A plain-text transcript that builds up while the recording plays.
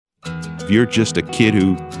you're just a kid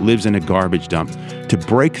who lives in a garbage dump, to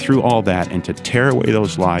break through all that and to tear away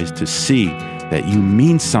those lies, to see that you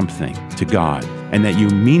mean something to God and that you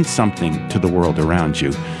mean something to the world around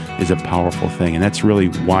you is a powerful thing. And that's really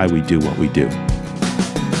why we do what we do.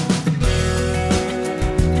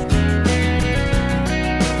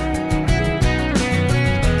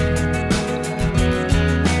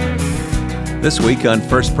 This week on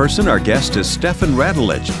First Person, our guest is Stefan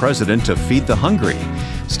Radulich, president of Feed the Hungry.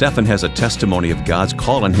 Stefan has a testimony of God's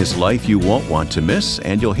call in his life you won't want to miss,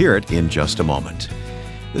 and you'll hear it in just a moment.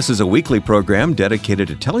 This is a weekly program dedicated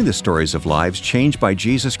to telling the stories of lives changed by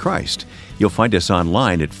Jesus Christ. You'll find us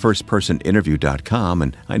online at firstpersoninterview.com,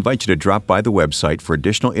 and I invite you to drop by the website for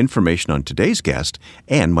additional information on today's guest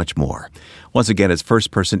and much more. Once again, it's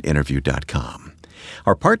firstpersoninterview.com.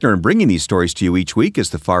 Our partner in bringing these stories to you each week is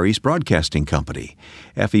the Far East Broadcasting Company.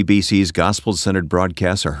 FEBC's gospel-centered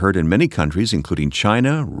broadcasts are heard in many countries, including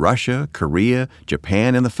China, Russia, Korea,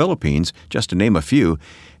 Japan, and the Philippines, just to name a few,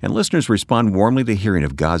 and listeners respond warmly to hearing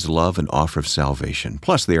of God's love and offer of salvation.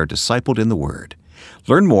 Plus, they are discipled in the Word.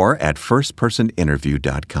 Learn more at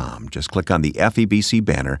firstpersoninterview.com. Just click on the FEBC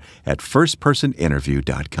banner at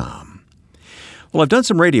firstpersoninterview.com. Well, I've done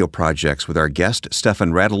some radio projects with our guest,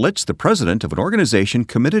 Stefan Radulich, the president of an organization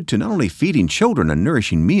committed to not only feeding children a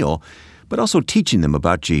nourishing meal, but also teaching them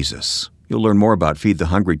about Jesus. You'll learn more about Feed the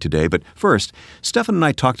Hungry today, but first, Stefan and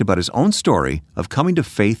I talked about his own story of coming to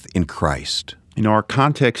faith in Christ. You know, our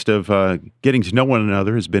context of getting to know one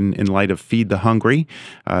another has been in light of Feed the Hungry,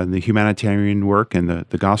 the humanitarian work and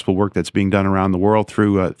the gospel work that's being done around the world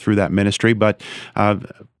through that ministry. But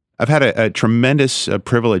I've had a tremendous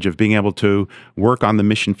privilege of being able to work on the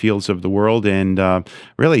mission fields of the world, and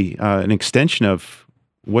really an extension of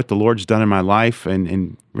what the Lord's done in my life,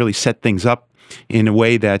 and really set things up in a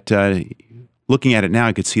way that looking at it now,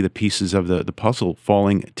 I could see the pieces of the puzzle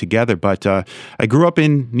falling together. But I grew up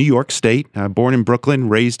in New York State, born in Brooklyn,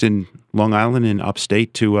 raised in Long Island and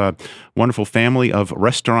upstate, to a wonderful family of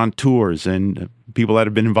restaurateurs and people that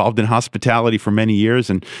have been involved in hospitality for many years.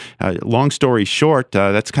 And long story short,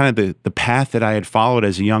 that's kind of the path that I had followed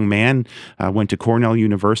as a young man. I went to Cornell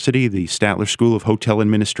University, the Statler School of Hotel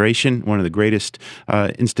Administration, one of the greatest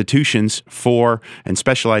institutions for and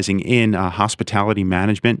specializing in hospitality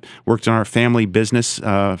management. Worked in our family business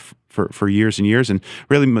for years and years. And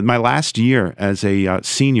really, my last year as a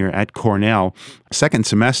senior at Cornell, second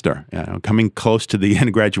semester, coming close to the end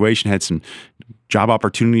of graduation, had some job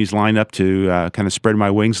opportunities lined up to kind of spread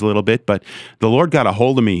my wings a little bit. But the Lord got a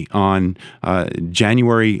hold of me on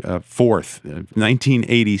January 4th,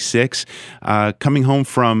 1986, coming home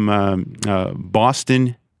from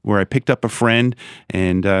Boston, where I picked up a friend,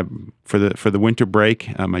 and for the winter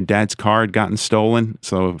break, my dad's car had gotten stolen.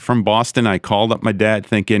 So from Boston, I called up my dad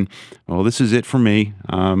thinking, well, this is it for me.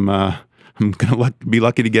 I'm going to be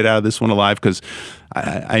lucky to get out of this one alive, because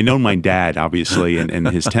I know my dad, obviously, and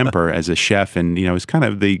his temper as a chef, and, you know, he's kind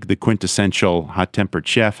of the quintessential hot-tempered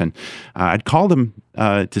chef. And I'd called him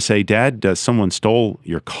to say, Dad, someone stole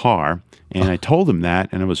your car. And I told him that,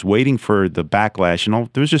 and I was waiting for the backlash. And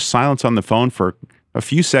there was just silence on the phone for a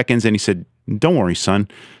few seconds, and he said, don't worry, son,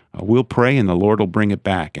 we'll pray and the Lord will bring it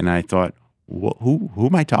back. And I thought, who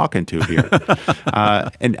am I talking to here?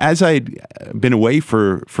 And as I'd been away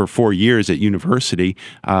for 4 years at university,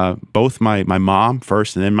 both my mom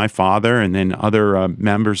first, and then my father, and then other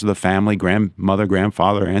members of the family, grandmother,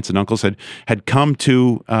 grandfather, aunts and uncles, had come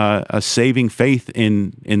to a saving faith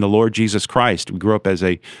in the Lord Jesus Christ. We grew up as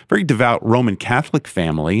a very devout Roman Catholic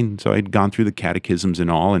family, and so I'd gone through the catechisms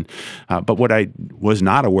and all. And but what I was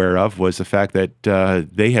not aware of was the fact that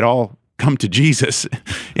they had all come to Jesus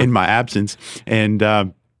in my absence, and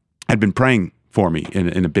had been praying for me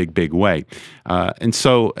in a big way. And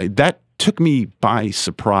so that took me by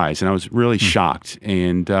surprise, and I was really shocked.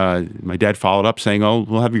 And my dad followed up saying, oh,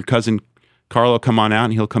 we'll have your cousin Carlo come on out,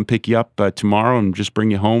 and he'll come pick you up tomorrow and just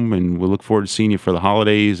bring you home, and we'll look forward to seeing you for the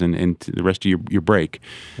holidays and the rest of your break.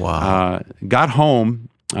 Wow. Got home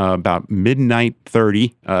about midnight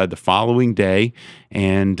 30 the following day,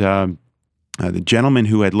 and the gentleman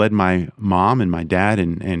who had led my mom and my dad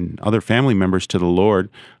and other family members to the Lord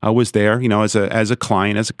was there, you know, as a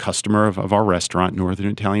client, as a customer of our restaurant, Northern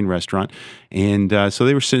Italian restaurant. And so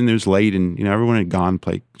they were sitting there, it was late, and, you know, everyone had gone,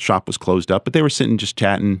 shop was closed up, but they were sitting just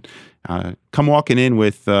chatting, come walking in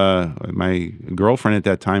with my girlfriend at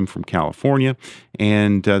that time from California.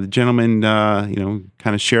 And the gentleman, you know,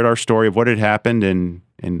 kind of shared our story of what had happened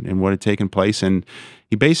and what had taken place. And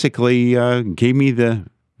he basically gave me the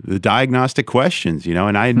diagnostic questions, you know,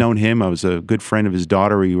 and I had known him. I was a good friend of his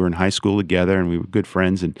daughter. We were in high school together, and we were good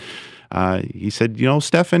friends. And he said, you know,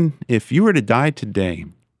 Stefan, if you were to die today,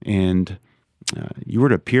 and you were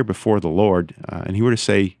to appear before the Lord, and He were to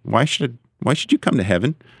say, why should you come to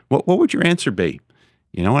heaven? What would your answer be?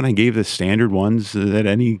 And I gave the standard ones that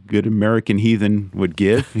any good American heathen would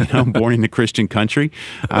give, born in a Christian country.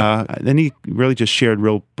 Then he really just shared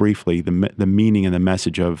real briefly the meaning and the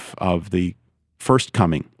message of the first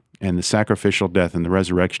coming and the sacrificial death and the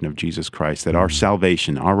resurrection of Jesus Christ, that our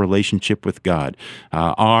salvation, our relationship with God,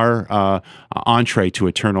 our entree to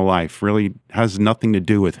eternal life really has nothing to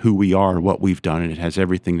do with who we are or what we've done, and it has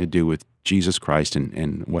everything to do with Jesus Christ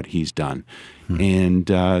and what He's done. And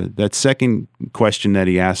that second question that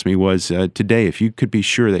he asked me was, today, if you could be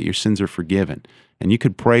sure that your sins are forgiven, and you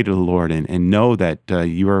could pray to the Lord and know that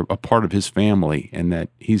you are a part of His family and that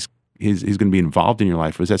He's going to be involved in your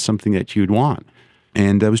life, was that something that you'd want?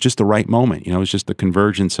 And it was just the right moment. It was just the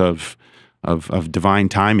convergence of divine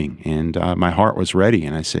timing, and my heart was ready.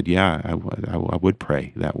 And I said, yeah, I would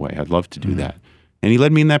pray that way. I'd love to do that. And he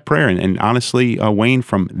led me in that prayer. And honestly, Wayne,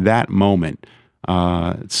 from that moment,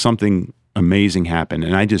 something amazing happened.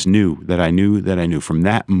 And I just knew that I knew from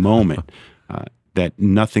that moment that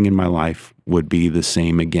nothing in my life would be the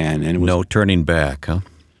same again. And it was, no turning back, huh?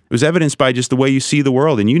 It was evidenced by just the way you see the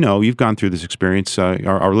world. And you've gone through this experience.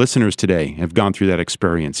 Our listeners today have gone through that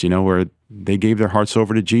experience, where they gave their hearts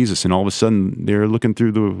over to Jesus, and all of a sudden they're looking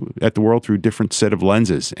at the world through a different set of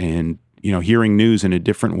lenses, and hearing news in a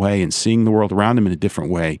different way and seeing the world around them in a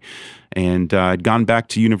different way. And I'd gone back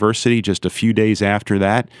to university just a few days after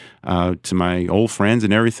that, to my old friends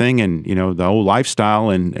and everything, and the old lifestyle,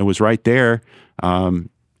 and it was right there.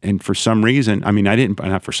 And for some reason, I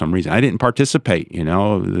didn't participate,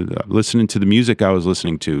 listening to the music I was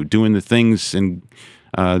listening to, doing the things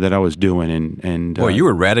that I was doing. And Boy, you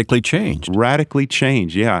were radically changed. Radically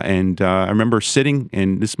changed, yeah. And I remember sitting,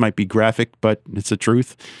 and this might be graphic, but it's the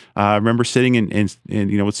truth. I remember sitting and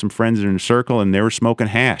with some friends in a circle, and they were smoking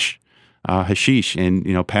hashish,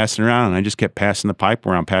 and passing around. And I just kept passing the pipe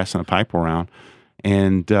around.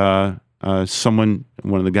 And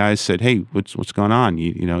one of the guys said, "Hey, what's going on?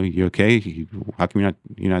 You okay? How come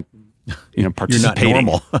you're not participating?" You're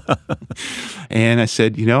not normal. And I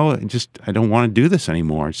said, I don't want to do this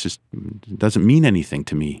anymore. It doesn't mean anything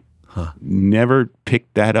to me. Huh. Never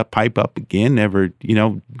picked that pipe up again. Never,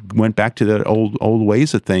 went back to the old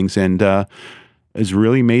ways of things. And it's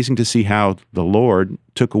really amazing to see how the Lord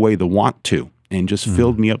took away the want to and just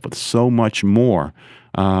filled me up with so much more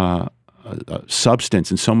substance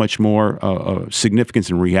and so much more significance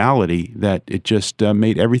and reality, that it just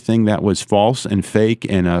made everything that was false and fake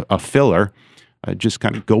and a filler just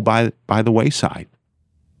kind of go by the wayside.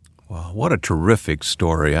 Wow, what a terrific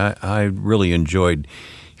story. I really enjoyed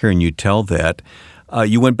hearing you tell that.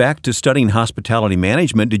 You went back to studying hospitality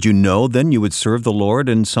management. Did you know then you would serve the Lord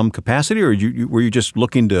in some capacity, or were you just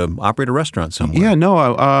looking to operate a restaurant somewhere? Yeah, no,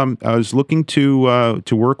 I was looking to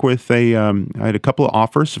work with I had a couple of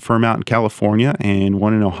offers, a firm out in California and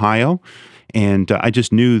one in Ohio, and I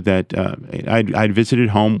just knew that I'd visited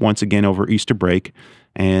home once again over Easter break,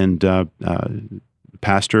 and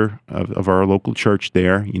pastor of our local church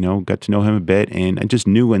there, got to know him a bit, and I just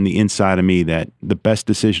knew in the inside of me that the best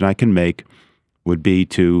decision I can make would be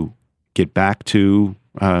to get back to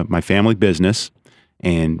my family business,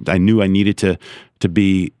 and I knew I needed to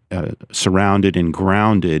be surrounded and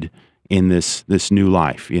grounded in this new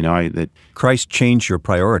life. That Christ changed your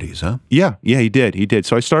priorities, huh? Yeah, he did.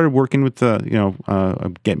 So I started working with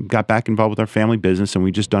got back involved with our family business, and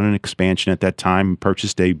we just done an expansion at that time.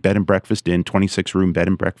 Purchased a bed and breakfast inn, 26-room bed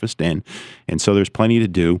and breakfast inn, and so there's plenty to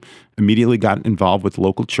do. Immediately got involved with the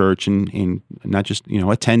local church and not just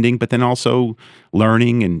attending, but then also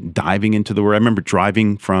learning and diving into the Word. I remember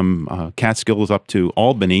driving from Catskills up to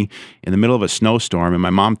Albany in the middle of a snowstorm, and my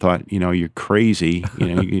mom thought, you're crazy,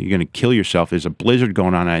 you're going to kill yourself. There's a blizzard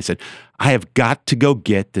going on, and I said, I have got to go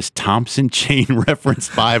get this Thompson Chain Reference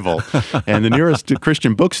Bible. And the nearest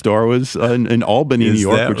Christian bookstore was in Albany, New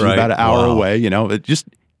York, which is about an hour away.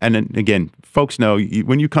 And then again, folks know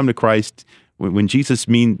when you come to Christ, when Jesus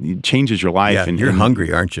changes your life, and you're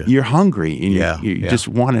hungry, aren't you? You're hungry, and you just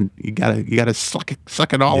want to. You gotta suck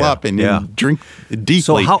it all up and drink deeply.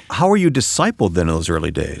 So how were you discipled then in those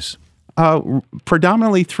early days?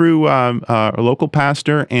 Predominantly through a local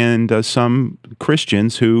pastor and some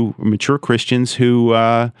mature Christians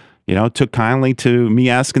who took kindly to me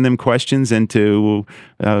asking them questions and to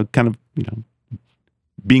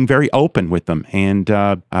being very open with them, and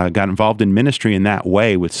got involved in ministry in that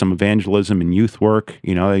way with some evangelism and youth work.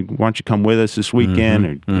 Why don't you come with us this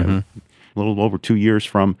weekend? A little over 2 years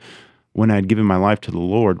from when I'd given my life to the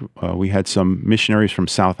Lord, we had some missionaries from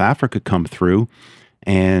South Africa come through,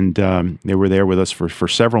 and they were there with us for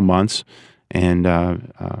several months. and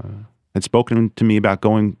had spoken to me about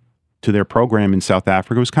going to their program in South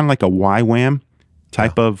Africa. It was kind of like a YWAM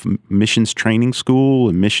type of missions training school,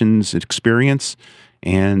 a missions experience,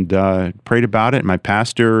 and prayed about it. My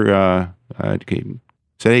pastor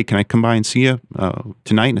said, "Hey, can I come by and see you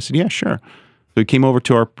tonight?" And I said, "Yeah, sure." So he came over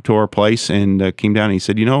to our place and came down and he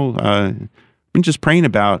said, I've been just praying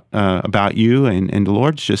about you, and the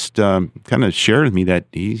Lord's just kind of shared with me that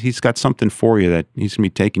He's got something for you, that He's going to be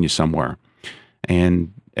taking you somewhere.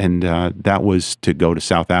 And that was to go to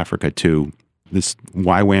South Africa, to this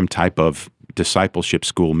YWAM type of discipleship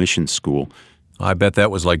school, mission school. I bet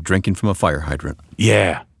that was like drinking from a fire hydrant.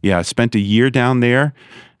 Yeah. I spent a year down there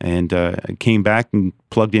and came back and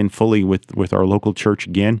plugged in fully with our local church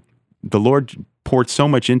again. The Lord poured so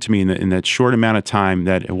much into me in that short amount of time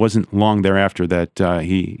that it wasn't long thereafter that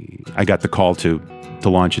I got the call to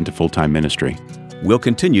launch into full-time ministry. We'll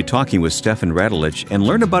continue talking with Stefan Radulich and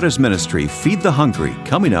learn about his ministry, Feed the Hungry,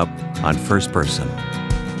 coming up on First Person.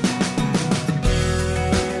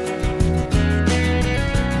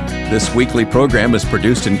 This weekly program is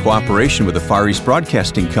produced in cooperation with the Far East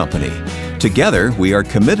Broadcasting Company. Together, we are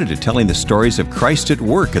committed to telling the stories of Christ at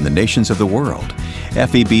work in the nations of the world.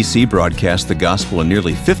 FEBC broadcasts the gospel in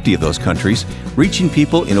nearly 50 of those countries, reaching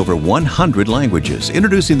people in over 100 languages,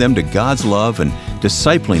 introducing them to God's love and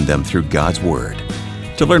discipling them through God's Word.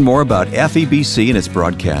 To learn more about FEBC and its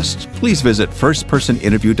broadcasts, please visit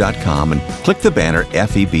firstpersoninterview.com and click the banner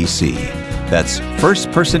FEBC. That's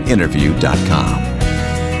firstpersoninterview.com.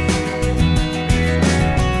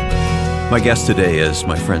 My guest today is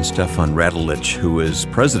my friend Stefan Radulich, who is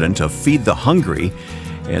president of Feed the Hungry.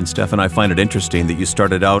 And Stefan, I find it interesting that you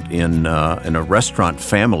started out in a restaurant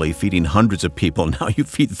family feeding hundreds of people. Now you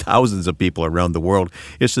feed thousands of people around the world.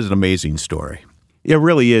 It's just an amazing story. It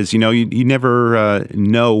really is. You never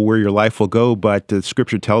know where your life will go, but the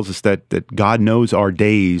Scripture tells us that God knows our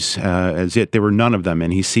days as yet there were none of them,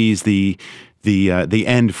 and He sees the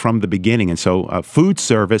end from the beginning. And so food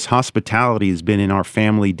service, hospitality has been in our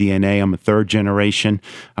family DNA. I'm a third generation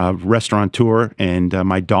restaurateur, and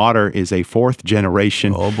my daughter is a fourth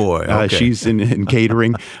generation. Oh boy. Okay. She's in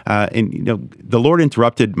catering. And the Lord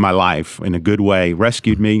interrupted my life in a good way,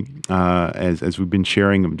 rescued me, as we've been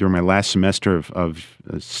sharing during my last semester of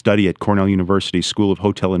study at Cornell University School of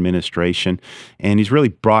Hotel Administration. And He's really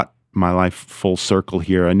brought my life full circle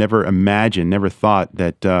here. I never thought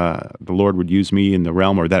that the Lord would use me in the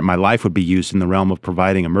realm, or that my life would be used in the realm of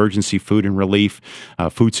providing emergency food and relief,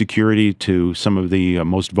 food security to some of the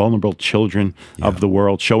most vulnerable children of the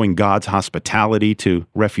world, showing God's hospitality to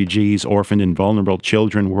refugees, orphaned, and vulnerable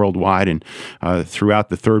children worldwide and throughout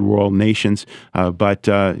the third world nations. But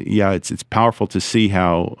it's powerful to see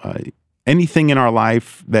how anything in our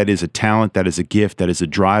life that is a talent, that is a gift, that is a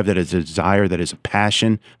drive, that is a desire, that is a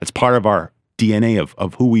passion, that's part of our DNA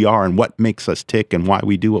of who we are and what makes us tick and why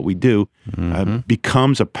we do what we do,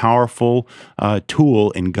 becomes a powerful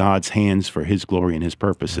tool in God's hands for His glory and His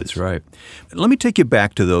purposes. That's right. Let me take you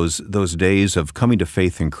back to those days of coming to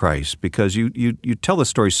faith in Christ, because you tell the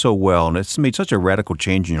story so well, and it's made such a radical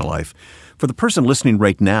change in your life. For the person listening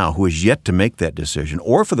right now who is yet to make that decision,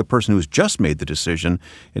 or for the person who's just made the decision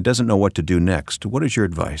and doesn't know what to do next, what is your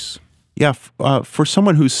advice? Yeah, for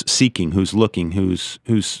someone who's seeking, who's looking, who's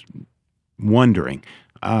wondering,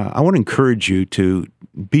 I want to encourage you to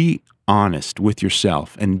be honest with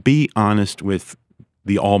yourself and be honest with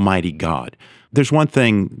the Almighty God. There's one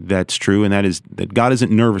thing that's true, and that is that God isn't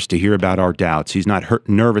nervous to hear about our doubts. He's not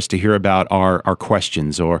nervous to hear about our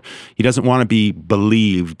questions, or He doesn't want to be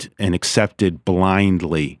believed and accepted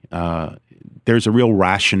blindly. There's a real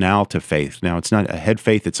rationale to faith. Now, it's not a head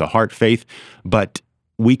faith, it's a heart faith, but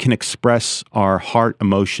we can express our heart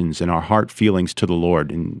emotions and our heart feelings to the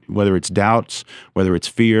Lord, and whether it's doubts, whether it's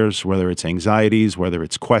fears, whether it's anxieties, whether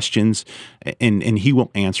it's questions, and He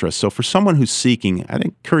will answer us. So for someone who's seeking, I'd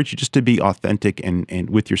encourage you just to be authentic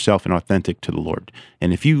and with yourself and authentic to the Lord.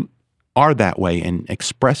 And if you are that way and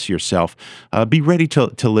express yourself, be ready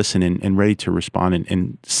to listen and ready to respond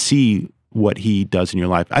and see what He does in your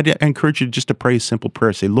life. I'd encourage you just to pray a simple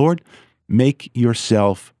prayer. Say, Lord, make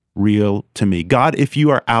yourself real to me. God, if you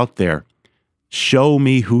are out there, show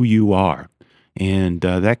me who you are. And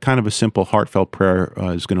that kind of a simple, heartfelt prayer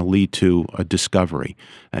is going to lead to a discovery.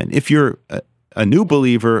 And if you're a new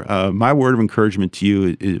believer, my word of encouragement to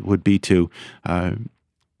you would be to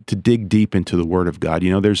dig deep into the Word of God.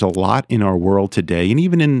 There's a lot in our world today, and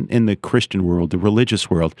even in the Christian world, the religious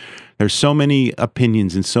world, there's so many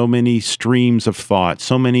opinions and so many streams of thought,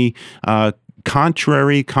 so many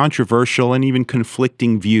contrary, controversial, and even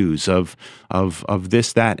conflicting views of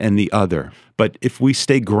this, that, and the other. But if we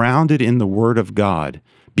stay grounded in the Word of God,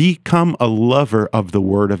 become a lover of the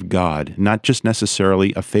Word of God, not just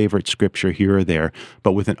necessarily a favorite scripture here or there,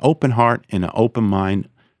 but with an open heart and an open mind.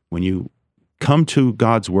 When you come to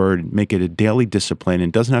God's Word, make it a daily discipline.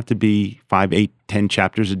 It doesn't have to be 5, 8, 10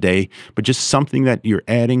 chapters a day, but just something that you're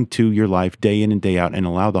adding to your life day in and day out, and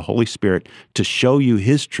allow the Holy Spirit to show you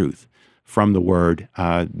His truth from the Word.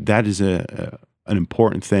 That is an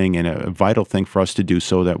important thing and a vital thing for us to do,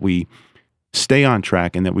 so that we stay on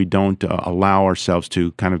track and that we don't allow ourselves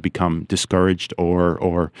to kind of become discouraged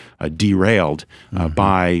or derailed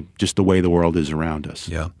by just the way the world is around us.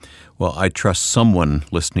 Yeah. Well, I trust someone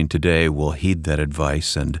listening today will heed that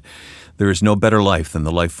advice, and there is no better life than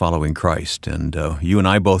the life following Christ. And you and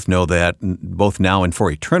I both know that, both now and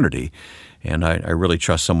for eternity. And I really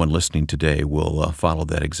trust someone listening today will follow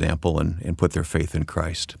that example and put their faith in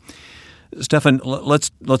Christ. Stephan, let's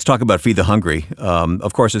talk about Feed the Hungry.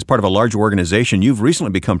 Of course, as part of a large organization, you've recently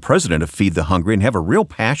become president of Feed the Hungry and have a real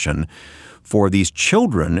passion for these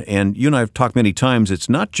children. And you and I have talked many times, it's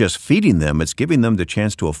not just feeding them, it's giving them the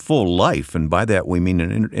chance to a full life. And by that, we mean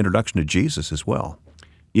an introduction to Jesus as well.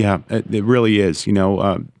 Yeah, it really is.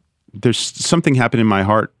 There's something happened in my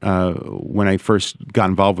heart when I first got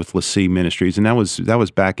involved with LaCie Ministries, and that was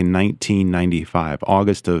back in 1995.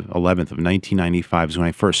 August 11th of 1995 is when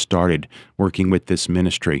I first started working with this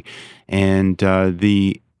ministry, and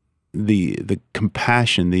the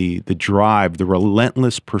compassion, the drive, the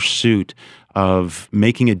relentless pursuit of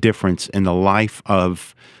making a difference in the life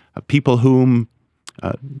of people whom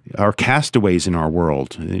are castaways in our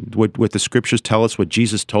world. What the scriptures tell us, what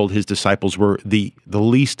Jesus told his disciples were the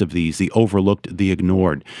least of these, the overlooked, the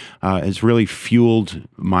ignored, has really fueled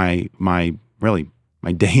my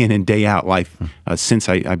day in and day out life since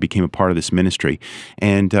I became a part of this ministry.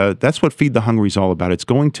 And that's what Feed the Hungry is all about. It's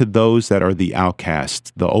going to those that are the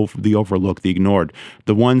outcasts, the overlooked, the ignored,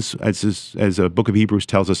 the ones, as a book of Hebrews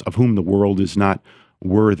tells us, of whom the world is not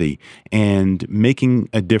worthy, and making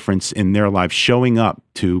a difference in their life, showing up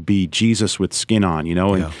to be Jesus with skin on,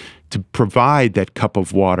 and to provide that cup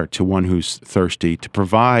of water to one who's thirsty, to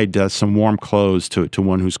provide some warm clothes to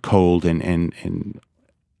one who's cold and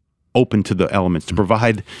open to the elements, to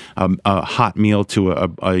provide a hot meal to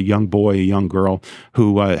a young boy, a young girl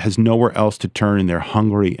who has nowhere else to turn, and they're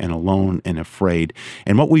hungry and alone and afraid.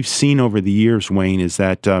 And what we've seen over the years, Wayne, is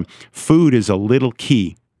that food is a little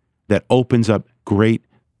key that opens up great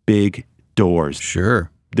big doors. Sure.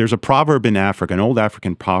 There's a proverb in Africa, an old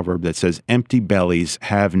African proverb that says, empty bellies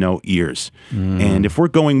have no ears. And if we're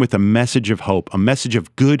going with a message of hope, a message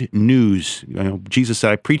of good news, Jesus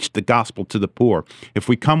said, I preached the gospel to the poor. If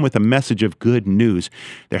we come with a message of good news,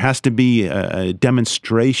 there has to be a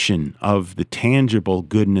demonstration of the tangible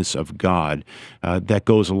goodness of God that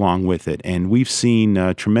goes along with it. And we've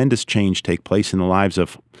seen tremendous change take place in the lives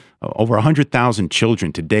of over 100,000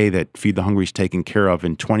 children today that Feed the Hungry is taking care of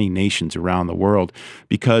in 20 nations around the world,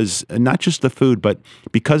 because not just the food, but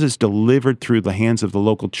because it's delivered through the hands of the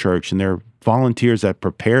local church, and there are volunteers that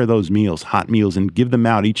prepare those meals, hot meals, and give them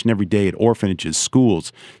out each and every day at orphanages,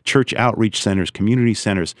 schools, church outreach centers, community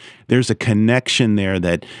centers. There's a connection there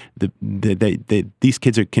that these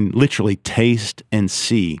kids can literally taste and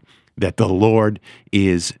see that the Lord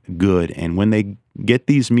is good. And when they get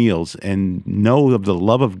these meals and know of the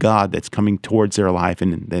love of God that's coming towards their life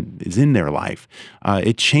and that is in their life,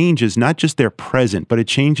 it changes not just their present, but it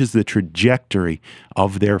changes the trajectory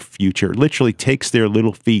of their future. It literally takes their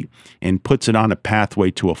little feet and puts it on a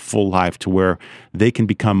pathway to a full life, to where they can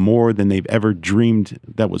become more than they've ever dreamed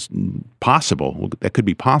that was possible, that could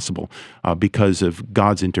be possible because of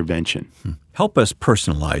God's intervention. Help us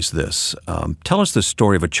personalize this. Tell us the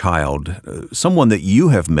story of a child, someone that you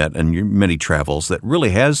have met in your many travels that really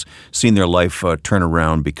has seen their life turn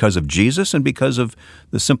around because of Jesus and because of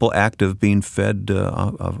the simple act of being fed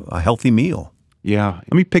a healthy meal. Yeah.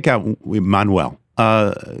 Let me pick out Manuel.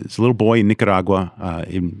 He's a little boy in Nicaragua,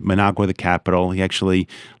 in Managua, the capital. He actually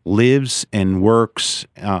lives and works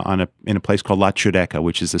in a place called La Chureca,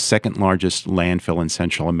 which is the second largest landfill in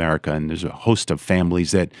Central America. And there's a host of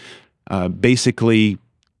families that basically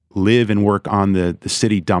live and work on the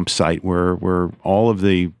city dump site where all of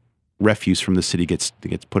the refuse from the city gets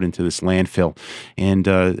put into this landfill. And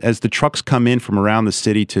as the trucks come in from around the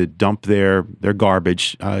city to dump their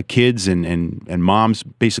garbage, kids and moms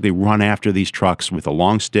basically run after these trucks with a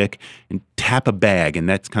long stick and tap a bag, and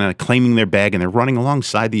that's kind of claiming their bag, and they're running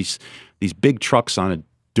alongside these big trucks on a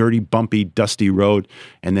dirty, bumpy, dusty road.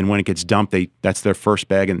 And then when it gets dumped, that's their first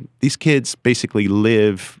bag. And these kids basically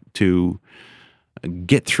live to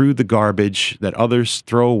get through the garbage that others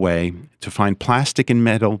throw away, to find plastic and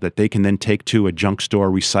metal that they can then take to a junk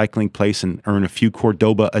store, recycling place, and earn a few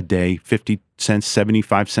Cordoba a day, 50 cents,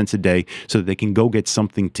 75 cents a day, so that they can go get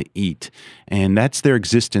something to eat. And that's their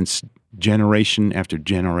existence generation after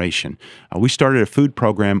generation. We started a food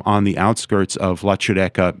program on the outskirts of La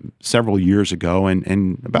Chureca several years ago,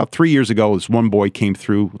 and about 3 years ago, this one boy came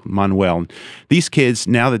through, Manuel. These kids,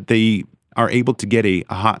 now that they are able to get a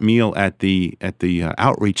hot meal at the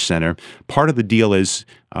outreach center, part of the deal is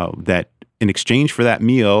that in exchange for that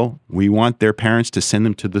meal, we want their parents to send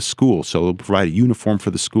them to the school. So we'll provide a uniform for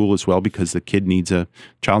the school as well, because the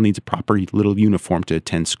child needs a proper little uniform to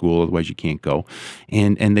attend school, otherwise you can't go.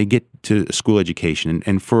 And they get to a school education.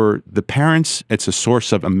 And for the parents, it's a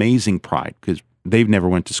source of amazing pride, because they've never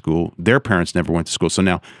went to school. Their parents never went to school. So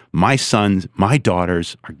now my sons, my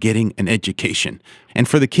daughters are getting an education. And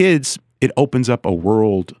for the kids, it opens up a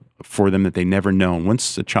world for them that they never known.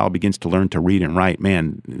 Once a child begins to learn to read and write,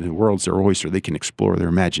 man, the world's their oyster. They can explore, their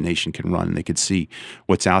imagination can run, and they can see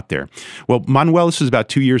what's out there. Well, Manuel, this was about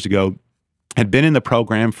 2 years ago, had been in the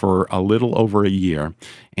program for a little over a year,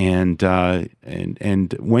 and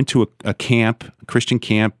went to a camp, a Christian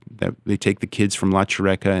camp that they take the kids from La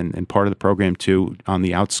Chureca and part of the program too, on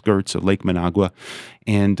the outskirts of Lake Managua.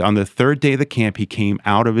 And on the third day of the camp, he came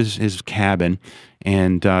out of his cabin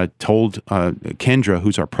and told Kendra,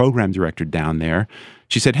 who's our program director down there,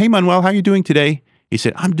 she said, "Hey, Manuel, how are you doing today?" He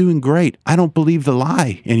said, "I'm doing great. I don't believe the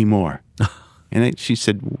lie anymore." And she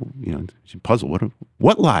said, she's puzzled.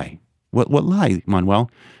 What lie? What lie,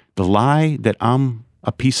 Manuel? The lie that I'm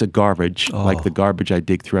a piece of garbage, like the garbage I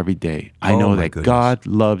dig through every day. I know that goodness. God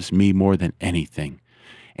loves me more than anything.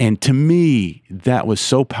 And to me, that was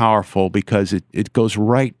so powerful, because it goes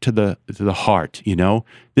right to the heart,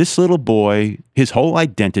 This little boy, his whole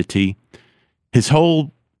identity, his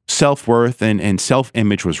whole self-worth and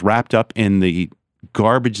self-image was wrapped up in the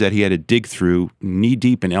garbage that he had to dig through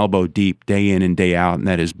knee-deep and elbow-deep, day in and day out, and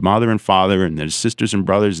that his mother and father and that his sisters and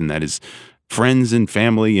brothers and that his friends and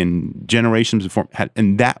family and generations before had,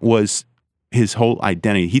 and that was his whole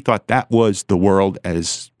identity. He thought that was the world,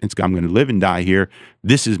 as I'm going to live and die here.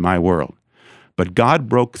 This is my world. But God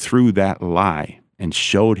broke through that lie and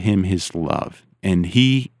showed him his love. And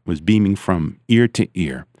he was beaming from ear to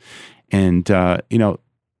ear. And,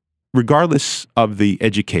 regardless of the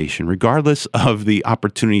education, regardless of the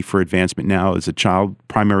opportunity for advancement now as a child,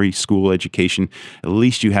 primary school education, at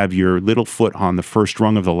least you have your little foot on the first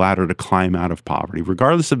rung of the ladder to climb out of poverty.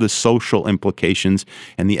 Regardless of the social implications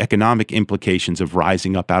and the economic implications of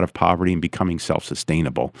rising up out of poverty and becoming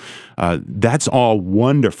self-sustainable, that's all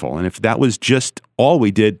wonderful. And if that was just all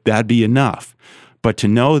we did, that'd be enough. But to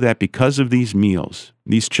know that because of these meals,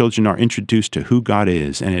 these children are introduced to who God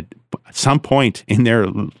is, and at some point in their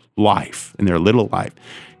life, in their little life,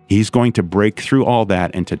 he's going to break through all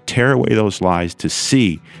that and to tear away those lies, to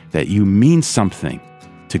see that you mean something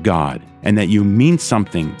to God and that you mean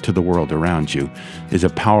something to the world around you is a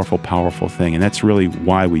powerful, powerful thing. And that's really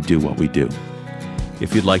why we do what we do.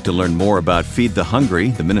 If you'd like to learn more about Feed the Hungry,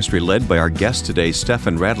 the ministry led by our guest today,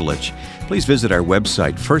 Stefan Radulich, please visit our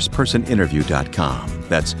website, firstpersoninterview.com.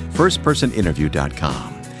 That's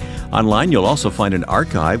firstpersoninterview.com. Online, you'll also find an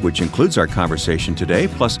archive which includes our conversation today,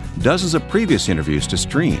 plus dozens of previous interviews to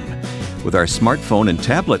stream. With our smartphone and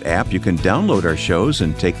tablet app, you can download our shows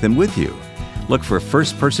and take them with you. Look for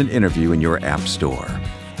First Person Interview in your app store.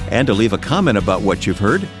 And to leave a comment about what you've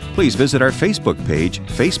heard, please visit our Facebook page,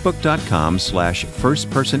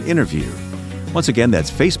 facebook.com/firstpersoninterview. Once again,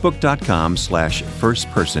 that's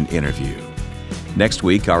facebook.com/firstpersoninterview. Next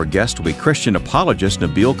week, our guest will be Christian apologist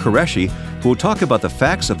Nabil Qureshi, who will talk about the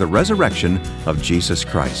facts of the resurrection of Jesus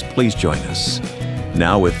Christ. Please join us.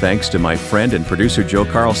 Now, with thanks to my friend and producer Joe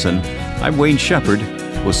Carlson, I'm Wayne Shepherd.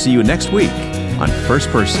 We'll see you next week on First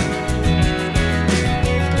Person.